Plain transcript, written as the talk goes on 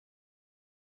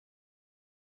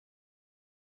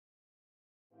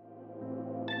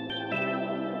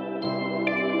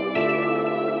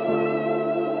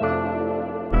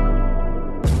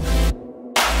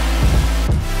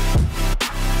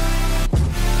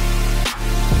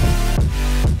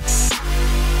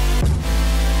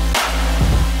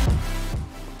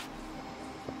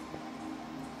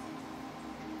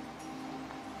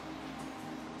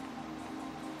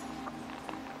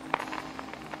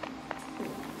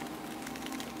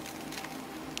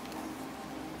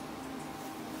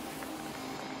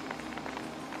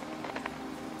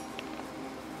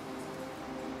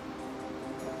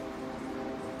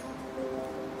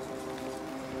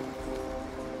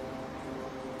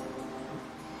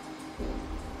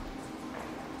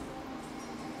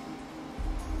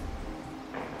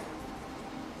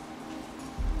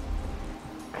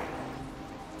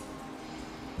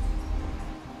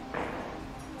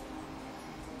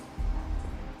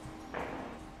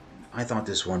I thought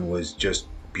this one was just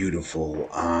beautiful.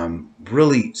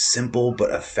 Really simple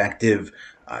but effective.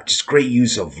 Just great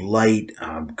use of light,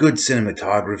 good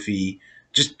cinematography,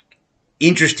 just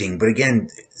interesting, but again,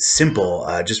 simple.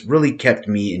 Just really kept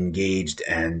me engaged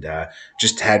and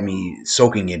just had me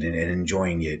soaking it and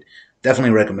enjoying it.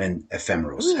 Definitely recommend I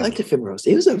Ephemeros really liked heavily. Ephemeros.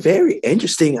 It was a very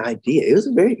interesting idea. It was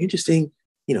a very interesting,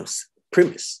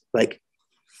 premise. Like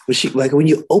when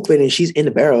you open and she's in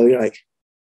the barrel, you're like,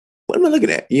 what am I looking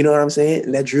at? You know what I'm saying?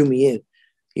 And that drew me in.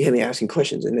 You had me asking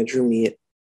questions, and that drew me in.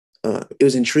 It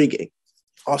was intriguing.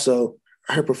 Also,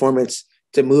 her performance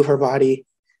to move her body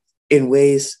in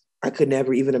ways I could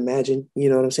never even imagine. You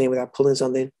know what I'm saying? Without pulling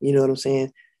something. You know what I'm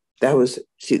saying? That was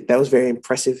very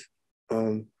impressive.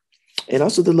 Um, and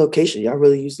also the location. Y'all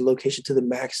really used the location to the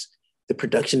max. The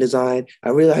production design. I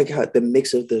really like how the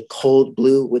mix of the cold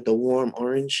blue with the warm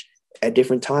orange at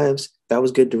different times. That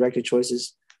was good director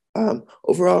choices.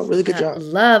 Overall, really good job.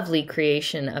 Lovely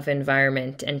creation of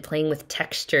environment and playing with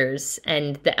textures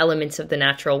and the elements of the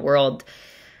natural world.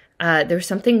 There's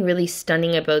something really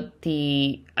stunning about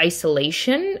the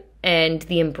isolation and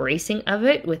the embracing of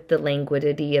it with the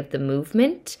languidity of the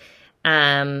movement.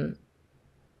 Um,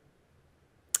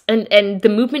 and the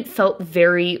movement felt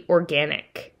very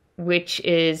organic, which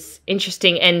is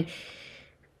interesting. And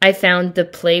I found the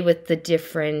play with the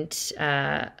different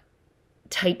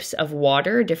types of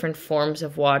water, different forms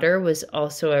of water, was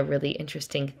also a really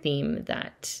interesting theme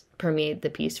that permeated the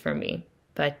piece for me.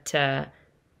 But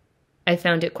I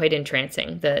found it quite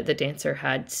entrancing. The dancer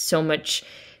had so much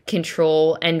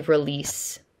control and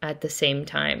release at the same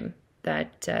time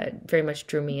that very much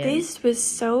drew me in. This was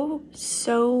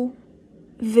so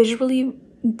visually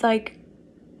like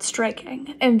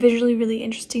striking and visually really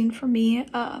interesting for me.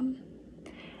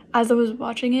 As I was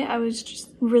watching it, I was just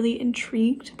really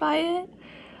intrigued by it.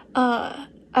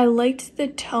 I liked the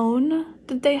tone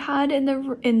that they had in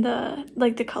the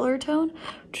like the color tone,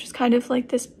 which was kind of like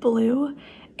this blue.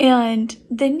 And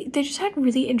then they just had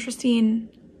really interesting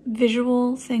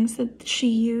visual things that she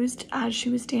used as she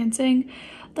was dancing,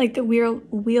 like the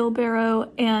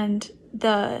wheelbarrow and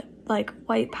the like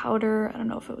white powder. I don't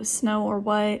know if it was snow or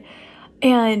what.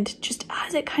 And just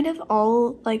as it kind of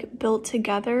all like built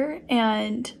together,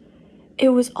 and it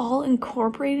was all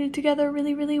incorporated together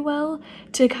really, really well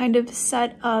to kind of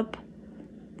set up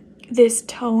this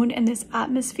tone and this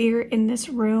atmosphere in this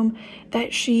room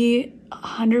that she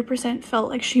 100% felt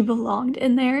like she belonged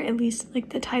in there, at least like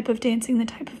the type of dancing, the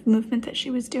type of movement that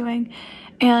she was doing,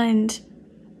 and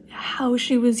how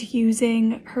she was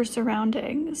using her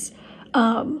surroundings,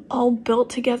 all built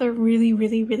together really,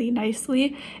 really, really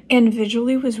nicely, and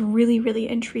visually was really, really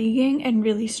intriguing and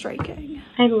really striking.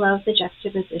 I love the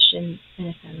juxtaposition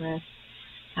in Ephemeros.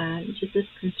 Just this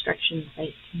construction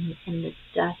site and the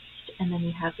dust, and then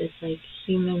you have this like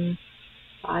human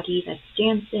body that's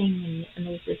dancing, and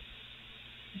there's this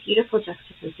beautiful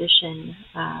juxtaposition,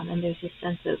 and there's this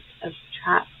sense of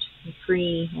trapped and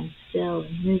free and still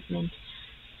and movement.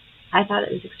 I thought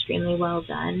it was extremely well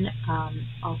done.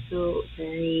 Also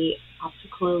very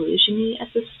optical illusion-y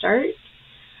at the start,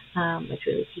 which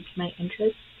really piqued my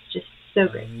interest. Just so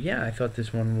great. Yeah, I thought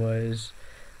this one was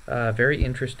very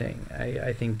interesting.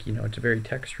 I think, it's a very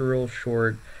textural,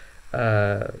 short,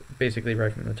 basically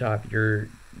right from the top.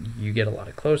 You get a lot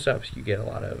of close-ups, you get a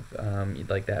lot of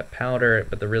like that powder,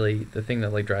 but the thing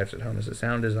that like drives it home is the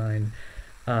sound design,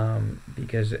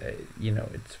 because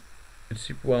it's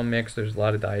super well mixed. There's a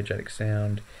lot of diegetic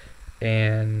sound,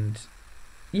 and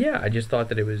yeah, I just thought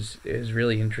that it was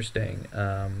really interesting.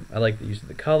 I like the use of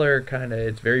the color. Kind of,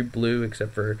 it's very blue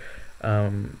except for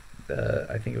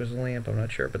I think it was a lamp. I'm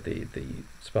not sure, but the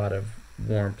spot of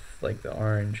warmth, like the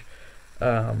orange.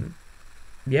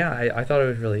 Yeah, I thought it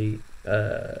was really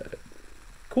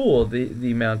cool,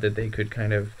 the amount that they could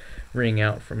kind of wring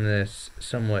out from this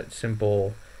somewhat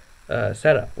simple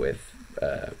setup with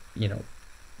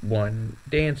one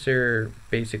dancer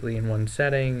basically in one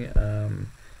setting,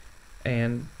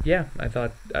 and yeah, I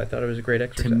thought it was a great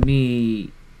exercise. To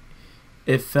me,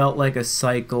 it felt like a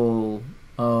cycle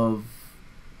of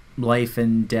life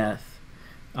and death,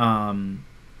 in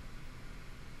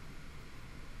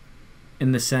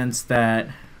the sense that,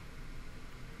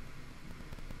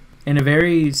 in a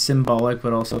very symbolic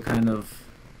but also kind of,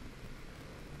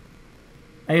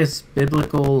 I guess,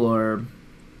 biblical or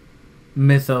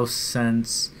mythos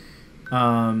sense,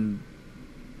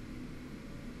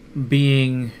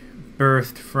 being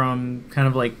birthed from kind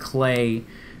of like clay,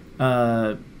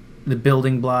 the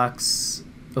building blocks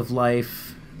of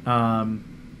life.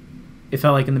 It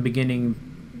felt like in the beginning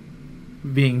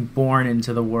being born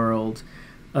into the world,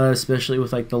 especially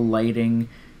with like the lighting,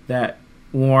 that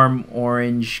warm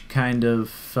orange kind of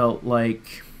felt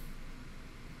like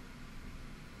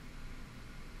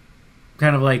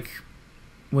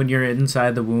when you're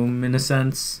inside the womb in a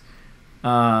sense,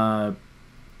 but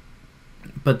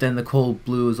then the cold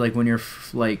blue is like when you're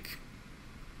like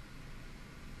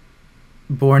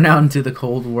born out into the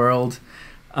cold world,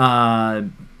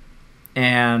 and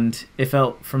it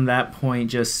felt from that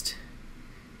point just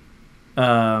it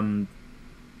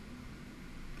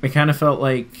kind of felt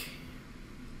like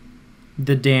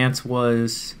the dance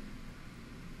was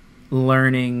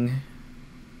learning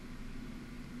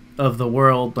of the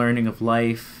world, learning of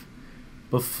life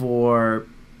before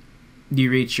you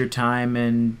reach your time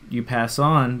and you pass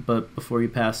on. But before you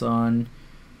pass on,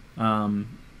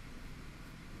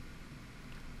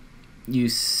 you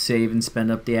save and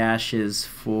spend up the ashes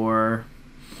for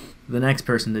the next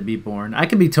person to be born. I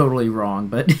could be totally wrong,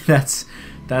 but that's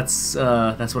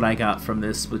what I got from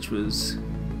this, which was a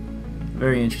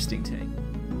very interesting take.